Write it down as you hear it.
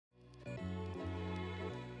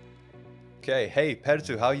Okay. Hey,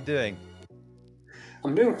 Perttu, how are you doing?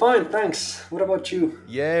 I'm doing fine, thanks. What about you?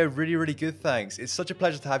 Yeah, really, really good, thanks. It's such a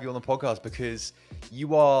pleasure to have you on the podcast because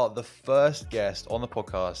you are the first guest on the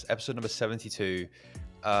podcast, episode number 72,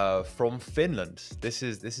 from Finland. This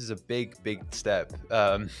is a big step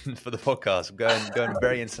for the podcast. Going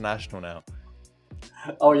very international now.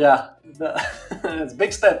 Oh yeah, it's a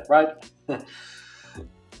big step, right?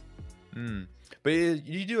 Mm. But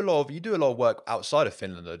you do a lot of work outside of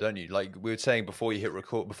Finland, though, don't you? Like we were saying before we hit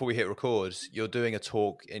record, you're doing a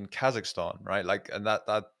talk in Kazakhstan, right? Like, and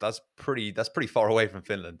that's pretty far away from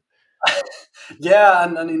Finland. Yeah,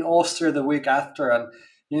 and in Austria the week after, and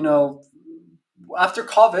you know, after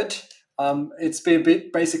COVID, it's been a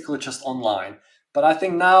bit basically just online. But I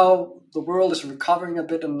think now the world is recovering a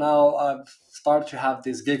bit, and now I've started to have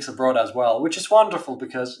these gigs abroad as well, which is wonderful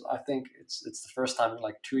because I think it's the first time in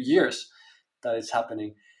like 2 years that it's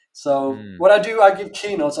happening. So Mm. what I do, I give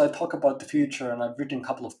keynotes. I talk about the future, and I've written a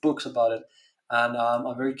couple of books about it, and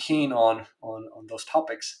I'm very keen on those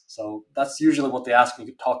topics. So that's usually what they ask me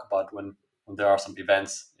to talk about when there are some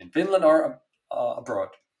events in Finland or abroad.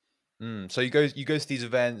 So you go to these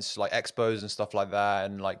events like expos and stuff like that,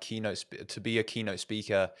 and like to be a keynote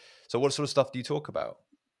speaker. So what sort of stuff do you talk about?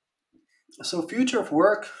 So future of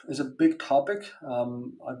work is a big topic.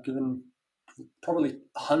 I've given probably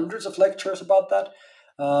hundreds of lectures about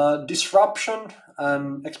that. Disruption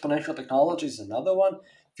and exponential technology is another one.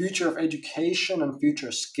 Future of education and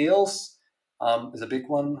future skills is a big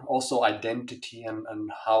one. Also, identity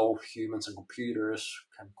and how humans and computers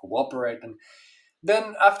can cooperate. And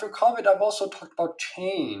then after COVID, I've also talked about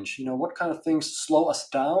change. What kind of things slow us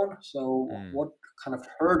down? So, Mm. what kind of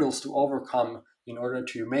hurdles to overcome in order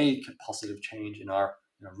to make a positive change in our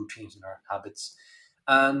routines, in our habits?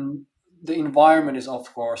 And the environment is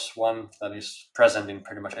of course one that is present in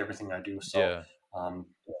pretty much everything I do. So Yeah.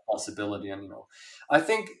 responsibility, and I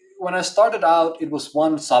think when I started out, it was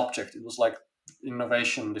one subject. It was like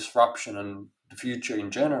innovation, disruption, and the future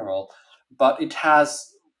in general. But it has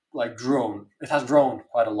grown. It has grown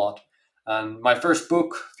quite a lot. And my first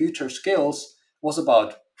book, Future Skills, was about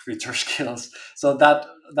future skills. So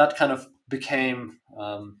that kind of became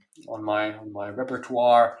on my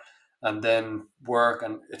repertoire, and then work,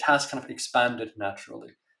 and it has kind of expanded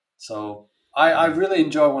naturally. So I Mm. really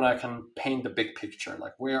enjoy when I can paint the big picture,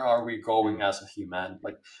 like where are we going Mm. as a human,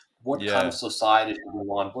 like what kind of Yeah. society do we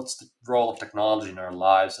want, what's the role of technology in our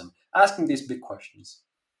lives, and asking these big questions.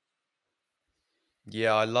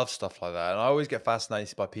 Yeah, I love stuff like that. And I always get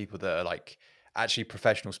fascinated by people that are like actually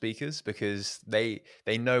professional speakers because they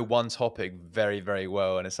know one topic very, very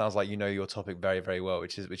well. And it sounds like you know your topic very, very well,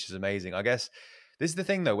 which is amazing. I guess this is the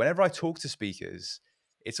thing though, whenever I talk to speakers,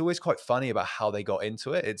 it's always quite funny about how they got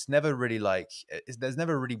into it. It's never really like there's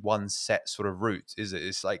never really one set sort of route, is it?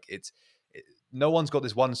 It's like no one's got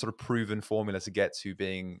this one sort of proven formula to get to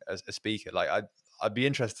being a speaker. Like I'd be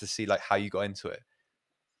interested to see like how you got into it.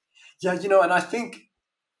 Yeah, and I think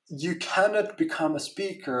you cannot become a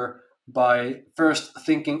speaker by first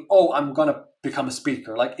thinking, oh, I'm gonna become a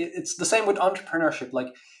speaker. Like it's the same with entrepreneurship. Like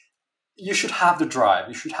you should have the drive,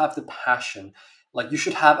 you should have the passion, like you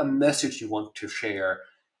should have a message you want to share.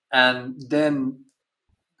 And then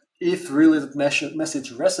if really the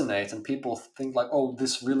message resonates and people think like, oh,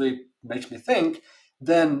 this really makes me think,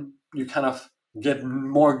 then you kind of get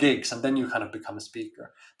more gigs, and then you kind of become a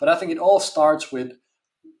speaker. But I think it all starts with,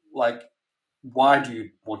 like, why do you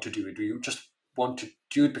want to do it? Do you just want to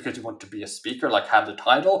do it because you want to be a speaker, like have the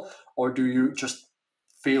title, or do you just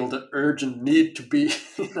feel the urgent need to be,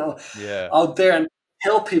 Yeah. out there and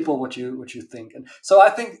tell people what you think? And so I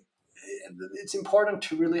think it's important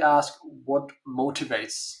to really ask what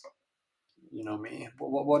motivates, me,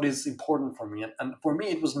 what is important for me. And for me,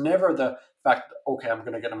 it was never the fact that, okay, I'm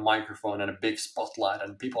going to get a microphone and a big spotlight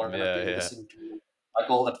and people are going to Yeah, be yeah. listening to me, like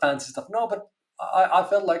all that fancy stuff. No, but I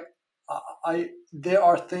felt like there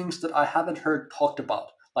are things that I haven't heard talked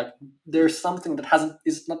about. Like there's something that hasn't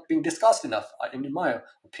is not being discussed enough, in my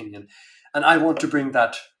opinion, and I want to bring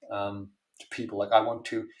that to people. Like I want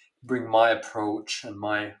to bring my approach and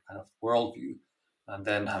my kind of worldview, and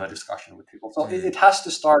then have a Mm, discussion with people. So it mm. has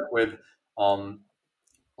to start with um,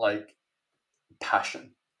 like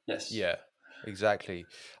passion. Yes. Yeah, exactly.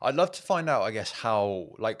 I'd love to find out, I guess, how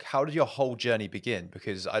did your whole journey begin?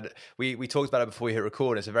 Because we talked about it before we hit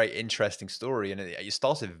record. It's a very interesting story, and you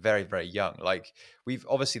started very, very young. Like we've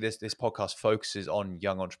obviously this podcast focuses on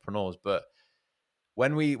young entrepreneurs, but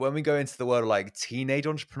when we go into the world of like teenage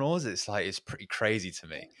entrepreneurs, it's pretty crazy to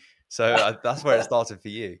me. So that's where it started for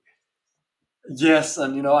you. Yes,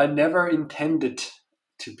 and I never intended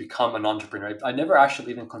to become an entrepreneur. I never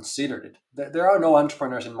actually even considered it. There are no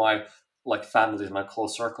entrepreneurs in my like families in my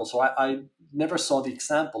close circle. So I never saw the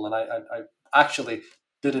example, and I actually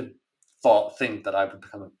didn't think that I would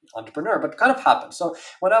become an entrepreneur, but it kind of happened. So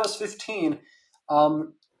when I was 15,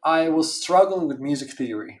 I was struggling with music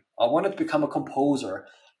theory. I wanted to become a composer,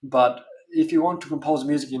 but if you want to compose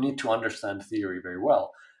music, you need to understand theory very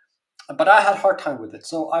well. But I had a hard time with it.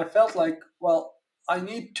 So I felt like, well, I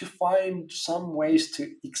need to find some ways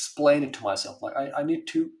to explain it to myself. Like I need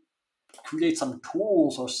to create some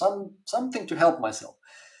tools or something to help myself.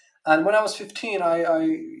 And when I was 15,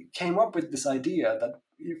 I came up with this idea that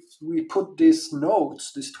if we put these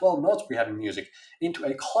notes, these 12 notes we had in music, into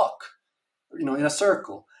a clock, in a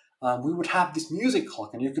circle, we would have this music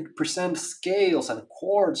clock, and you could present scales and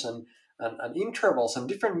chords and intervals and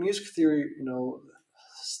different music theory,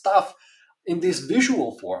 stuff in this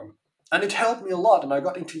visual form. And it helped me a lot. And I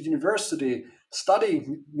got into university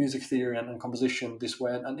studying music theory and composition this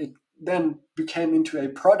way. And it then became into a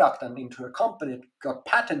product and into a company. It got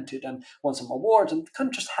patented and won some awards, and it kind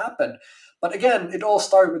of just happened. But again, it all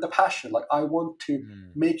started with a passion. Like I want to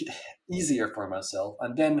make it easier for myself.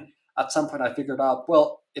 And then at some point I figured out,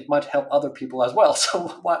 well, it might help other people as well.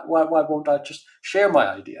 So why won't I just share my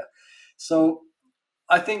idea? So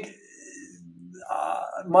I think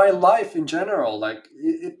my life in general, like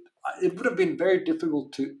it would have been very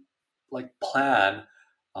difficult to like plan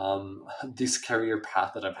this career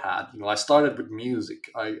path that I've had. I started with music.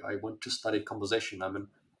 I went to study composition. I'm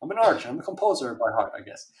an artist. I'm a composer by heart, I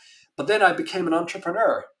guess. But then I became an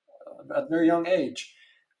entrepreneur at a very young age.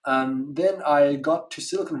 And then I got to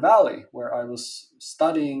Silicon Valley, where I was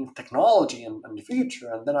studying technology and the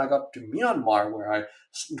future. And then I got to Myanmar, where I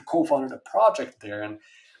co-founded a project there. And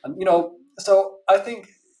so I think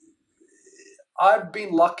I've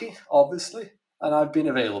been lucky, obviously, and I've been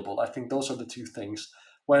available. I think those are the two things.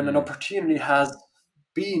 When an opportunity has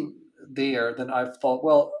been there, then I've thought,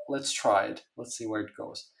 well, let's try it. Let's see where it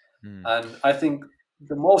goes. And I think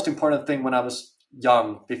the most important thing when I was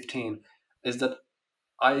young, 15, is that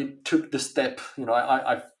I took the step.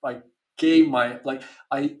 I gave my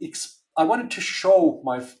I wanted to show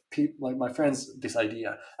my friends this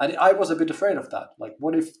idea, and I was a bit afraid of that. Like,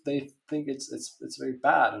 what if they think it's very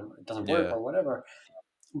bad and it doesn't work Yeah. or whatever?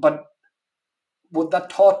 But what that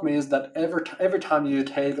taught me is that every time you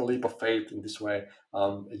take a leap of faith in this way,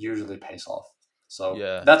 it usually pays off. So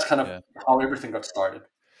Yeah. that's kind of Yeah. how everything got started.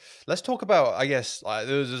 Let's talk about, I guess, like,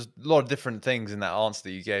 there's a lot of different things in that answer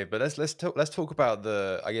that you gave, but let's talk about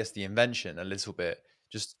the invention a little bit,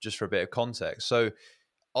 just for a bit of context. So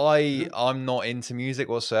I'm not into music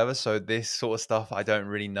whatsoever, so this sort of stuff I don't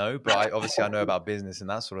really know, but I know about business and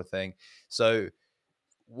that sort of thing. So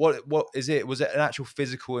what is it? Was it an actual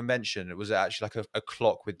physical invention? Was it actually like a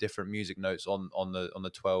clock with different music notes on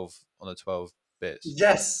the 12 bits?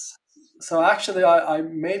 Yes. So actually, I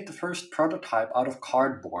made the first prototype out of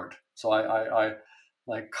cardboard. So I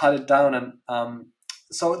like cut it down, and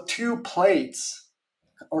so two plates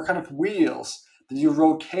or kind of wheels that you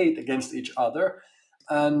rotate against each other,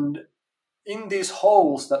 and in these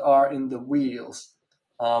holes that are in the wheels,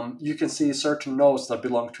 you can see certain notes that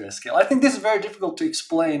belong to a scale. I think this is very difficult to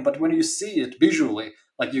explain, but when you see it visually,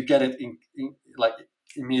 like you get it like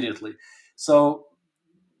immediately. So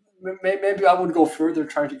maybe I would go further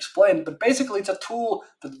trying to explain it, but basically it's a tool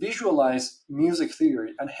that visualizes music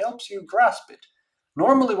theory and helps you grasp it.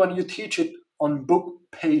 Normally, when you teach it on book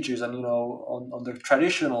pages and on the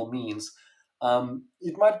traditional means,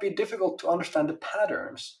 it might be difficult to understand the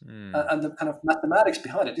patterns and the kind of mathematics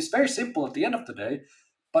behind it. It's very simple at the end of the day,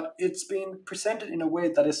 but it's been presented in a way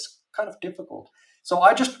that is kind of difficult. So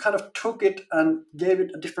I just kind of took it and gave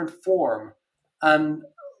it a different form, and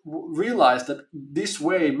realized that this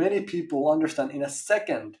way many people understand in a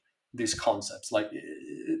second these concepts. Like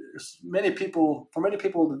for many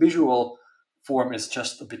people, the visual form is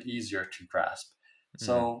just a bit easier to grasp.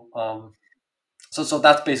 So so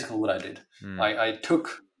that's basically what I did. I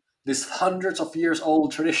took this hundreds of years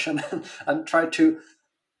old tradition and tried to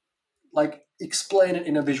like explain it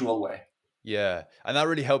in a visual way. Yeah, and that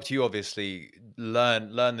really helped you obviously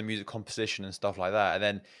learn the music composition and stuff like that. And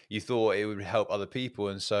then you thought it would help other people,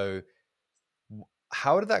 and so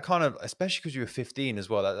how did that kind of, especially because you were 15 as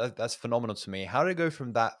well, that's phenomenal to me. How did it go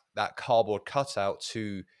from that cardboard cutout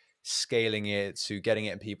to scaling it to getting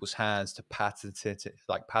it in people's hands to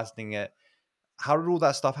patenting it? How did all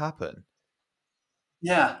that stuff happen?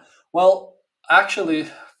 Yeah. Well, actually,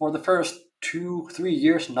 for the first 2, 3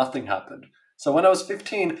 years, nothing happened. So when I was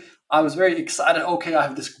 15, I was very excited. Okay, I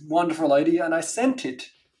have this wonderful idea, and I sent it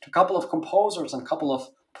to a couple of composers and a couple of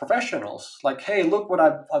professionals. Like, hey, look what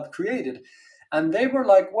I've created, and they were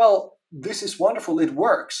like, "Well, this is wonderful. It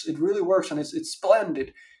works. It really works, and it's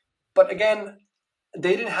splendid. But again,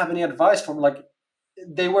 they didn't have any advice from, like,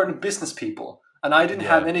 they weren't business people, and I didn't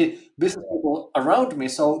have Yeah. any business people around me,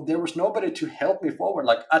 so there was nobody to help me forward.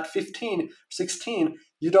 Like at 15, 16,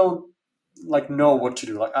 you don't like know what to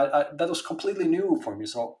do. Like I that was completely new for me,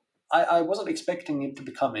 so I wasn't expecting it to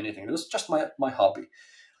become anything. It was just my hobby.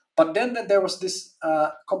 But then there was this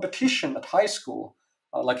competition at high school,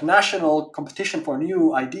 like national competition for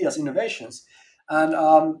new ideas, innovations, and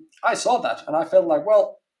I saw that, and I felt like,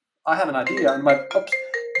 well, I have an idea in my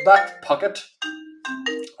back pocket.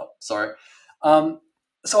 Oh, sorry. Um,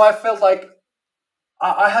 so I felt like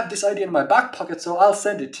I have this idea in my back pocket, so I'll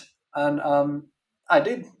send it, and I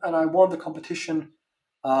did, and I won the competition,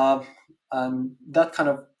 uh, and that kind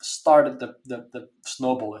of started the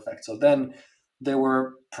snowball effect. So then there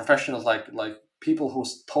were professionals, like people who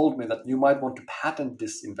told me that you might want to patent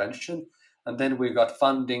this invention, and then we got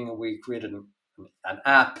funding, we created an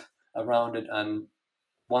app around it, and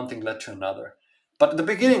one thing led to another. But the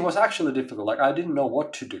beginning was actually difficult. Like I didn't know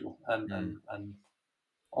what to do, Mm. and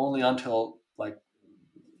only until like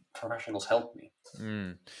professionals helped me.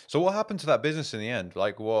 Mm. So what happened to that business in the end?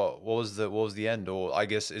 Like what was the end, or I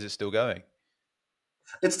guess is it still going?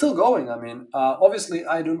 It's still going. I mean, obviously,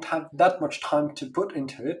 I don't have that much time to put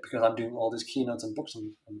into it because I'm doing all these keynotes and books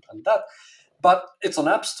and that. But it's on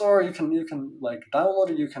App Store. You can like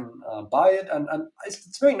download it. You can buy it, and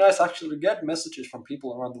it's very nice actually to get messages from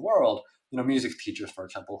people around the world. You know, music teachers, for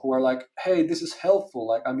example, who are like, "Hey, this is helpful.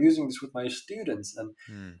 Like, I'm using this with my students," and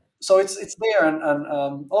Mm. so it's there.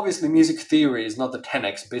 And obviously, music theory is not the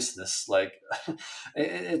 10x business. Like,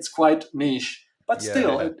 it's quite niche, but Yeah,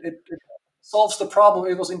 still, yeah. it solves the problem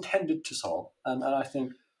it was intended to solve, and I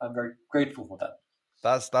think I'm very grateful for that.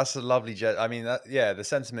 That's a lovely I mean, yeah, the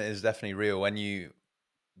sentiment is definitely real when you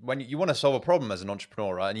want to solve a problem as an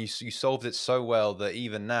entrepreneur, right? And you solved it so well that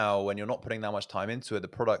even now, when you're not putting that much time into it, the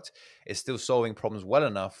product is still solving problems well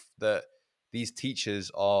enough that these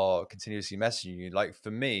teachers are continuously messaging you. Like for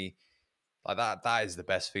me, like that is the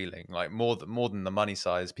best feeling. Like more than the money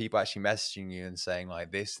size, people actually messaging you and saying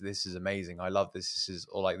like this is amazing. I love this. This is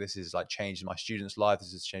or like this is like changed my student's life.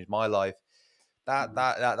 This has changed my life.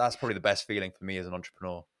 That's probably the best feeling for me as an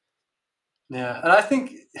entrepreneur. Yeah, and I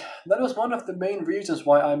think that was one of the main reasons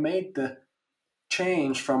why I made the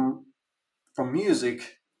change from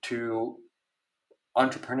music to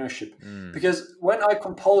entrepreneurship. Mm, Because when I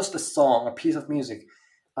composed a song, a piece of music,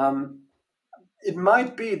 um, it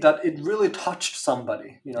might be that it really touched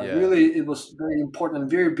somebody. You know, yeah, really, it was very important and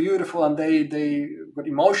very beautiful, and they got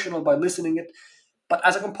emotional by listening it. But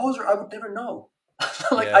as a composer, I would never know.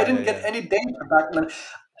 Like I yeah, yeah, didn't get yeah. any data back then.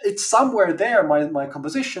 It's somewhere there, my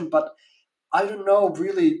composition, but I don't know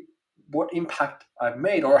really what impact I've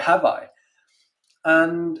made or have I.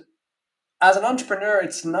 And as an entrepreneur,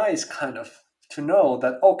 it's nice kind of to know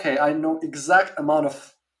that okay, I know exact amount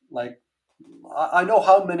of like I know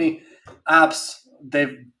how many apps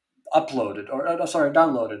they've uploaded or sorry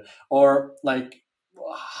downloaded or like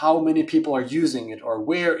how many people are using it or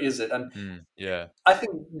where is it, and Yeah, I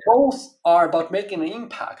think both are about making an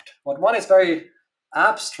impact. But one is very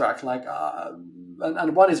abstract, like,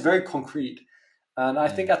 and one is very concrete. And I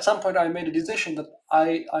think mm, at some point I made a decision that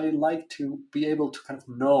I like to be able to kind of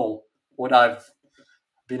know what I've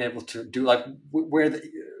been able to do, like where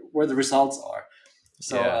the results are.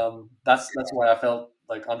 So yeah. that's why I felt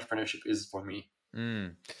like entrepreneurship is for me.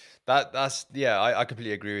 Mm. That's yeah, I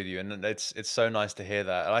completely agree with you, and it's so nice to hear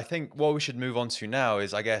that. And I think what we should move on to now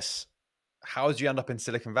is, I guess, how did you end up in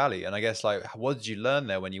Silicon Valley? And I guess like, what did you learn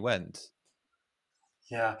there when you went?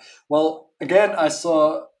 Yeah. Well, again, I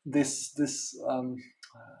saw this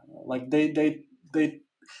like they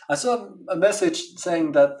I saw a message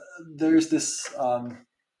saying that there's this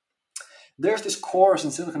there's this course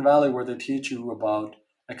in Silicon Valley where they teach you about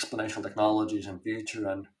exponential technologies and future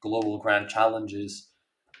and global grand challenges.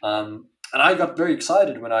 And I got very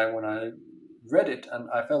excited when I read it, and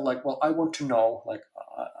I felt like, well, I want to know, like,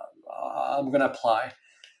 I'm gonna apply,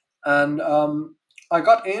 and I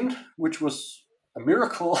got in, which was a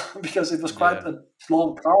miracle because it was quite Yeah. a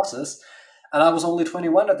long process, and I was only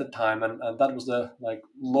 21 at the time, and that was the like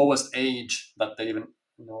lowest age that they even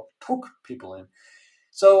took people in.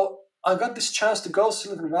 So I got this chance to go to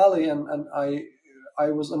Silicon Valley, and I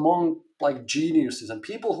was among like geniuses and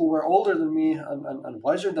people who were older than me and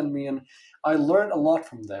wiser than me, and I learned a lot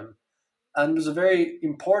from them. And it was a very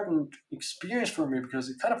important experience for me because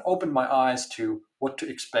it kind of opened my eyes to what to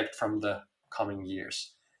expect from the coming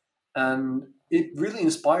years. And it really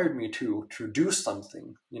inspired me to do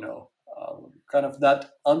something, kind of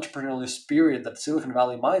that entrepreneurial spirit, that Silicon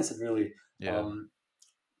Valley mindset really Yeah. um,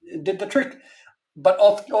 did the trick. but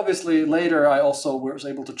obviously later I also was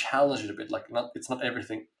able to challenge it a bit. Like, not it's not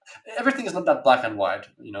everything. Everything is not that black and white,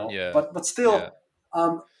 you know. Yeah. But Yeah. still,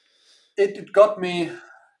 it got me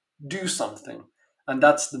do something, and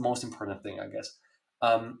that's the most important thing, I guess.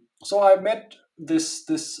 So I met this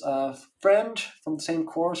friend from the same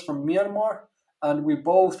course from Myanmar, and we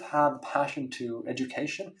both have passion to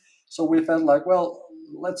education. So we felt like, well,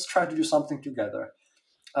 let's try to do something together.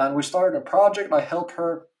 And we started a project. I helped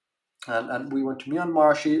her, and we went to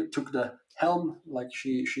Myanmar. She took the helm, like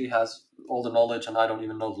she has all the knowledge, and I don't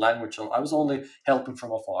even know the language, so I was only helping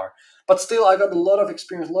from afar. But still, I got a lot of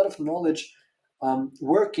experience, a lot of knowledge,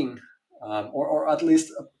 working, or at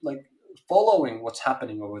least like following what's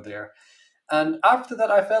happening over there. And after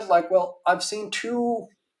that, I felt like, well, I've seen two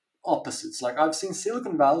opposites. Like, I've seen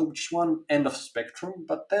Silicon Valley, which is one end of the spectrum,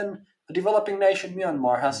 but then the developing nation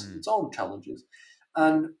Myanmar has Mm. its own challenges.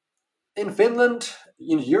 And in Finland,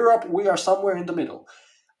 in Europe, we are somewhere in the middle.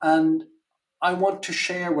 And I want to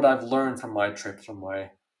share what I've learned from my trips, from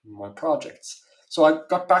my projects. So I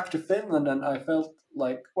got back to Finland, and I felt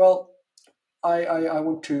like, well, I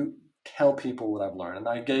want to tell people what I've learned. And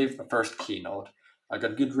I gave a first keynote. I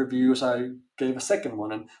got good reviews. I gave a second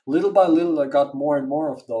one. And little by little, I got more and more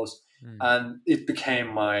of those. Mm. And it became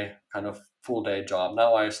my kind of full day job.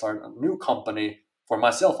 Now I start a new company for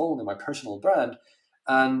myself only, my personal brand.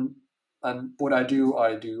 And what I do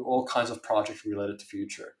all kinds of projects related to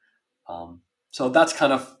future. So that's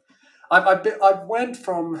kind of, I went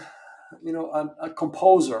from, a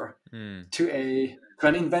composer Mm. to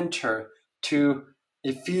an inventor, to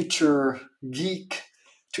a future geek,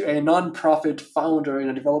 to a non-profit founder in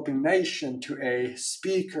a developing nation, to a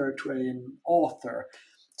speaker, to an author.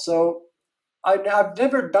 So I've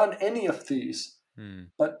never done any of these,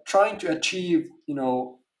 Mm. but trying to achieve,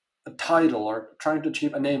 a title, or trying to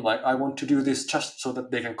achieve a name, like I want to do this just so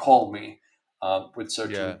that they can call me with Yeah.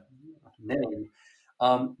 certain name.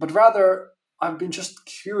 But rather, I've been just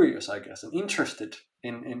curious, I guess, and interested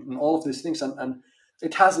in all of these things. And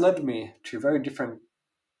it has led me to very different,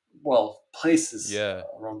 well, places Yeah.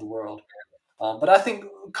 around the world. But I think,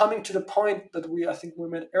 coming to the point that I think we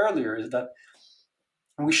made earlier, is that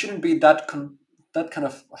we shouldn't be that kind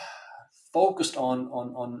of focused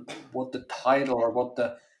on what the title, or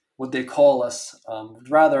what they call us.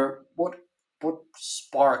 Rather, what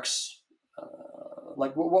sparks,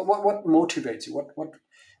 like what motivates you, what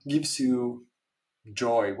gives you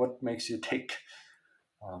joy, what makes you tick.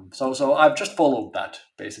 So I've just followed that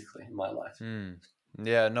basically in my life. Mm.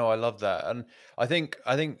 Yeah, no, I love that, and I think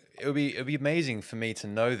it would be amazing for me to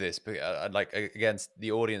know this, but like against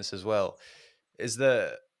the audience as well, is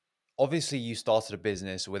that obviously you started a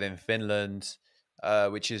business within Finland,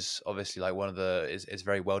 which is obviously like one of the is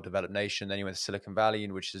very well developed nation. Then you went to Silicon Valley,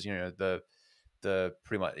 and which is the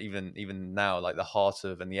pretty much even now like the heart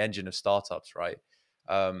of and the engine of startups, right?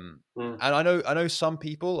 Um, Mm, and I know some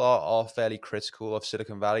people are fairly critical of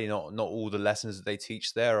Silicon Valley. Not all the lessons that they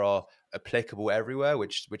teach there are applicable everywhere,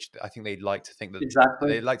 which I think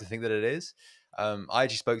exactly. they'd like to think that it is. I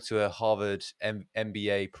actually spoke to a Harvard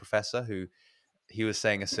MBA professor who he was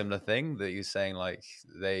saying a similar thing, that he was saying like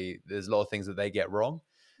there's a lot of things that they get wrong.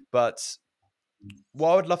 But what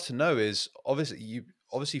I would love to know is,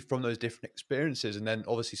 obviously from those different experiences, and then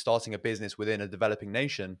obviously starting a business within a developing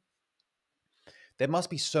nation, there must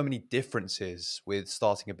be so many differences with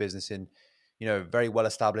starting a business in, very well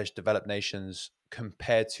established developed nations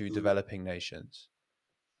compared to Mm. developing nations.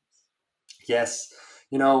 Yes,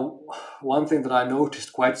 one thing that I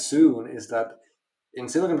noticed quite soon is that in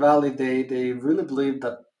Silicon Valley, they really believe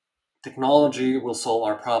that technology will solve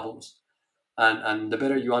our problems. And the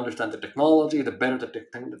better you understand the technology, the better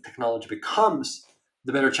the technology becomes,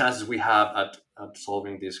 the better chances we have at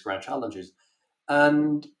solving these grand challenges.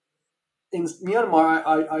 And in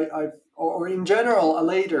Myanmar, or in general,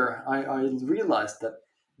 later, I realized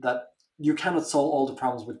that you cannot solve all the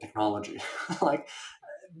problems with technology. Like,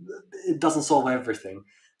 it doesn't solve everything.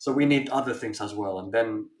 So we need other things as well. And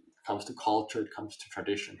then it comes to culture, it comes to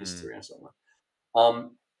tradition, Mm. history, and so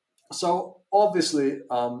on. So obviously,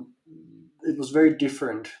 it was very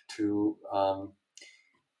different to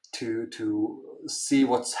see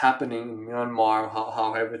what's happening in Myanmar,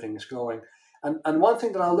 how everything is going. And one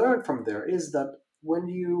thing that I learned from there is that when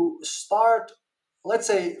you start, let's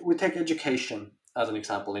say we take education as an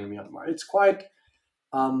example in Myanmar, it's quite,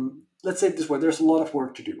 let's say it this way, there's a lot of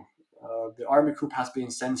work to do. The army coup has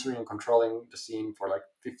been censoring and controlling the scene for like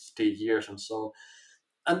 50 years and so,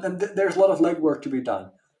 and there's a lot of legwork to be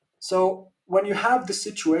done. So when you have this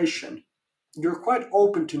situation, you're quite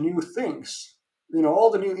open to new things,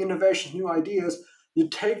 all the new innovations, new ideas, you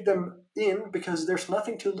take them in because there's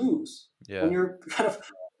nothing to lose. When Yeah. you're kind of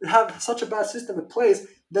have such a bad system in place,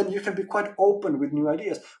 then you can be quite open with new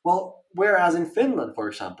ideas. Well, whereas in Finland, for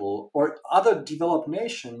example, or other developed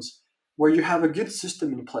nations where you have a good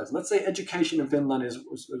system in place, let's say education in Finland is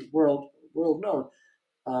world known.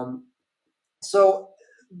 Um, so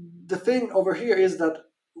the thing over here is that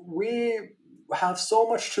we have so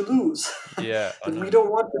much to lose Yeah, I that we know.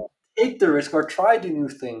 don't want to take the risk or try the new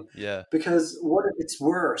thing, Yeah. because what if it's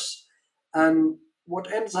worse? And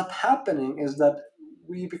what ends up happening is that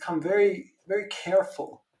we become very very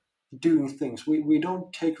careful doing things. We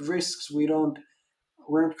don't take risks. We're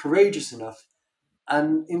not courageous enough.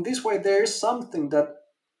 And in this way, there is something that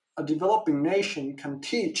a developing nation can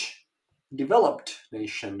teach a developed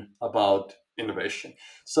nation about innovation.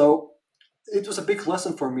 So it was a big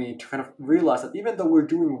lesson for me to kind of realize that even though we're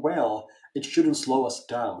doing well, it shouldn't slow us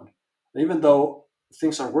down. Even though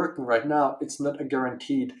things are working right now, it's not a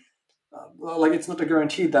guaranteed, it's not a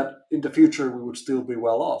guarantee that in the future we would still be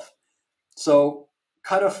well off. So,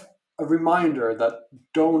 kind of a reminder that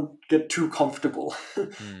don't get too comfortable.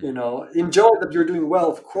 Mm. Enjoy that you're doing well,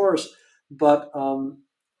 of course, but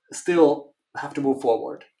still have to move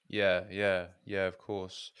forward. Yeah, yeah, yeah, of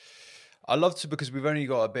course. I'd love to, because we've only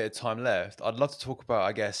got a bit of time left, I'd love to talk about,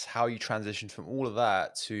 I guess, how you transitioned from all of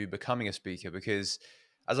that to becoming a speaker. Because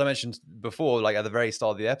as I mentioned before, like at the very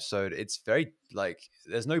start of the episode, it's very like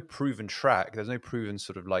there's no proven track, there's no proven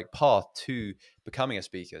sort of like path to becoming a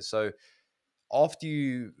speaker. So after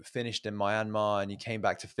you finished in Myanmar and you came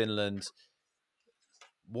back to Finland,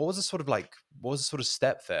 what was the sort of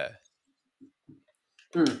step there?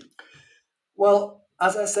 Hmm. Well,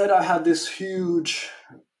 as I said, I had this huge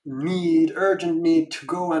urgent need to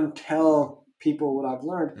go and tell people what I've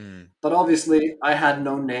learned. Mm. But obviously, I had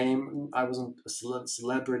no name. I wasn't a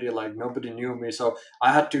celebrity, like nobody knew me. So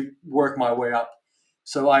I had to work my way up.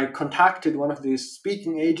 So I contacted one of these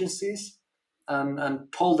speaking agencies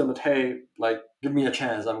and told them that, hey, like, give me a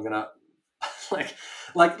chance. I'm gonna, like,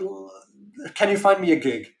 like, can you find me a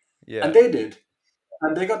gig? And Yeah. they did.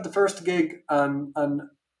 And they got the first gig, and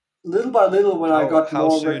little by little, when I got How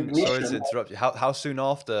more soon? Sorry to recognition, interrupt you. How soon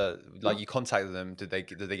after like you contacted them did they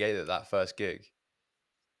get that first gig?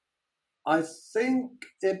 I think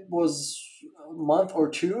it was a month or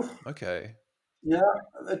two. Okay. Yeah,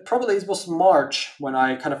 it was March when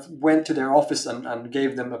I kind of went to their office and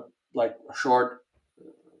gave them a short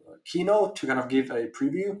keynote to kind of give a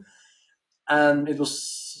preview, and it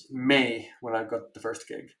was May when I got the first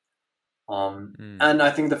gig. Mm. And I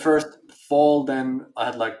think the first fall, then I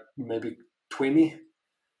had like maybe 20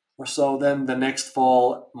 or so. Then the next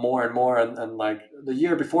fall, more and more, and like the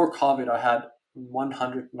year before COVID, I had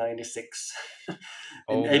 196 in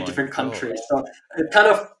Oh 8 my different god. countries. So it kind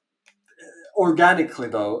of organically,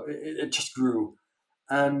 though, it just grew,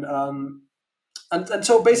 and and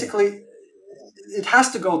so basically, it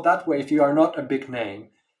has to go that way if you are not a big name.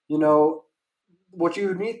 You know, what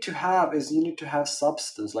you need to have is you need to have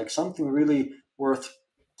substance, like something really worth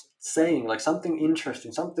saying, like something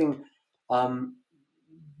interesting, something um,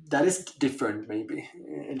 that is different, maybe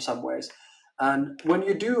in some ways. And when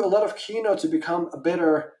you do a lot of keynotes, you become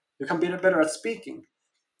better at speaking.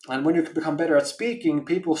 And when you become better at speaking,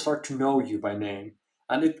 people start to know you by name.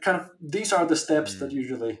 And it kind of these are the steps that Mm.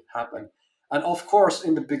 usually happen. And of course,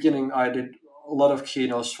 in the beginning, I did a lot of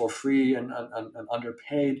keynotes for free and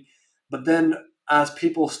underpaid. But then, as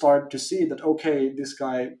people start to see that, okay, this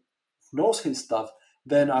guy knows his stuff,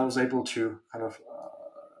 then I was able to kind of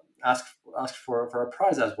ask for a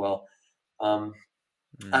prize as well. Um,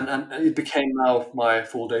 Mm. and it became now my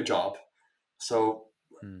full day job. So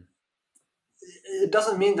Mm. it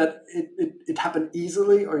doesn't mean that it happened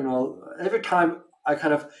easily, or every time I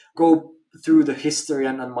kind of go through the history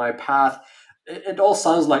and my path, it all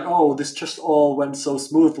sounds like, oh, this just all went so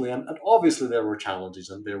smoothly, and obviously there were challenges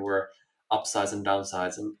and there were upsides and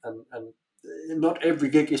downsides, and not every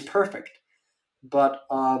gig is perfect, but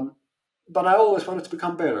I always wanted to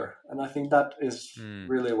become better, and I think that is Mm.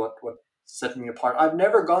 really what set me apart. I've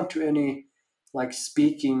never gone to any like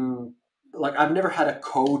speaking, like I've never had a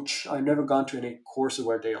coach. I've never gone to any courses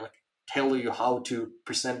where they like tell you how to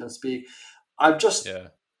present and speak. I've just Yeah.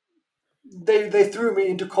 they threw me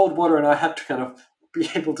into cold water, and I had to kind of be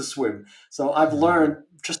able to swim. So I've learned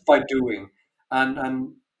just by doing,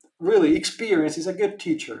 and really experience is a good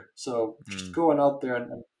teacher. So just Mm. going out there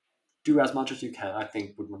and do as much as you can, I think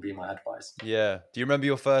would be my advice. Yeah. Do you remember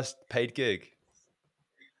your first paid gig?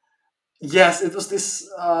 Yes, it was this.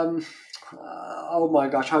 Oh my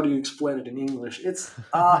gosh, how do you explain it in English? It's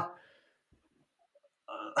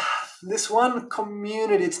this one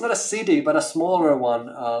community. It's not a city, but a smaller one.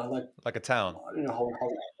 Like a town. You know,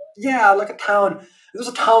 yeah, like a town. It was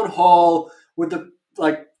a town hall with a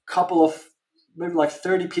like couple of maybe like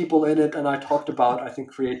 30 people in it, and I talked about, I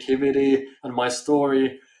think, creativity and my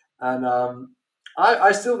story, and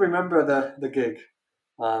I still remember the gig.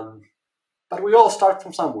 Um, but we all start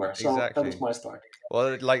from somewhere, so that was Exactly. my start.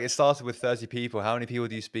 Well, like it started with 30 people. How many people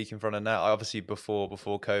do you speak in front of now? Obviously before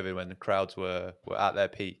COVID when the crowds were at their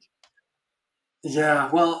peak. Yeah,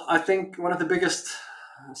 well, I think one of the biggest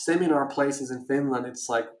seminar places in Finland, it's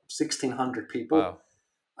like 1,600 people, Wow.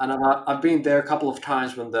 and I've been there a couple of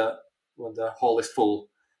times when the hall is full,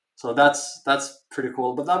 so that's pretty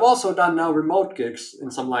cool. But I've also done now remote gigs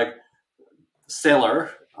in some like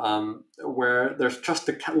cellar, where there's just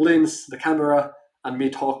the lens, the camera, and me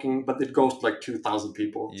talking, but it goes to like 2,000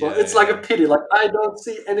 people. So Yeah, it's like a yeah. pity. Like I don't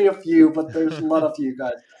see any of you, but there's a lot of you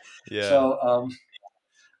guys. Yeah. So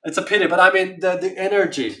it's a pity. But I mean, the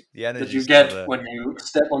energy The that you energy's still get there. when you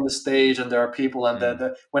step on the stage and there are people, and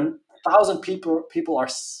Mm. when 1,000 people are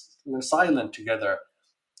they're silent together,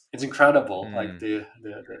 it's incredible. Like Mm. the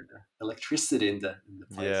electricity in the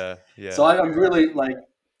place. Yeah, So yeah. I'm really like,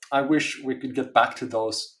 I wish we could get back to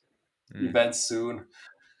those Mm. events soon.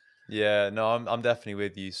 Yeah, no, I'm definitely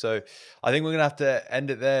with you. So I think we're gonna have to end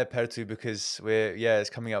it there, Perttu, because it's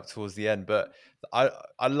coming up towards the end. But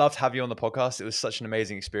I loved having you on the podcast. It was such an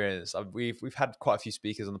amazing experience. We've had quite a few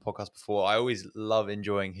speakers on the podcast before. I always love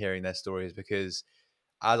enjoying hearing their stories because,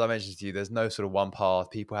 as I mentioned to you, there's no sort of one path.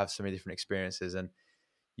 People have so many different experiences, and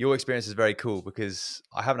your experience is very cool because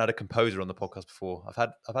I haven't had a composer on the podcast before. I've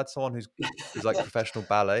had someone who's like professional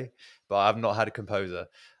ballet, but I've not had a composer.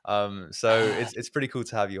 So it's pretty cool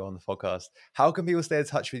to have you on the podcast. How can people stay in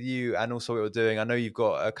touch with you and also what you're doing? I know you've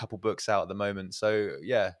got a couple books out at the moment, so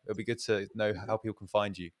yeah, it'll be good to know how people can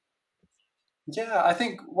find you. Yeah, I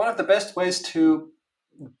think one of the best ways to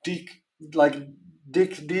dig like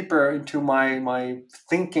dig deeper into my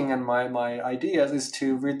thinking and my ideas is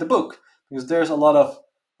to read the book, because there's a lot of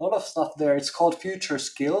stuff there. It's called Future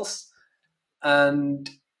Skills, and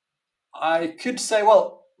I could say,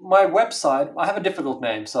 well, my website, I have a difficult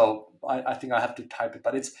name, so I think I have to type it,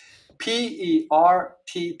 but it's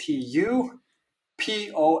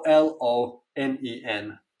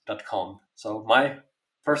PerttuPölonen.com. So my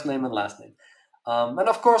first name and last name. And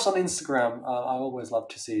of course on Instagram, I always love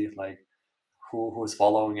to see like who's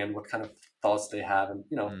following and what kind of thoughts they have, and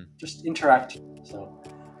Mm, just interact. So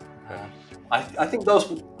okay. uh, I think those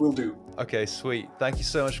will do. Okay, sweet. Thank you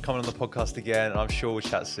so much for coming on the podcast again. I'm sure we'll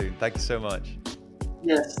chat soon. Thank you so much.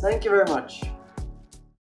 Yes, thank you very much.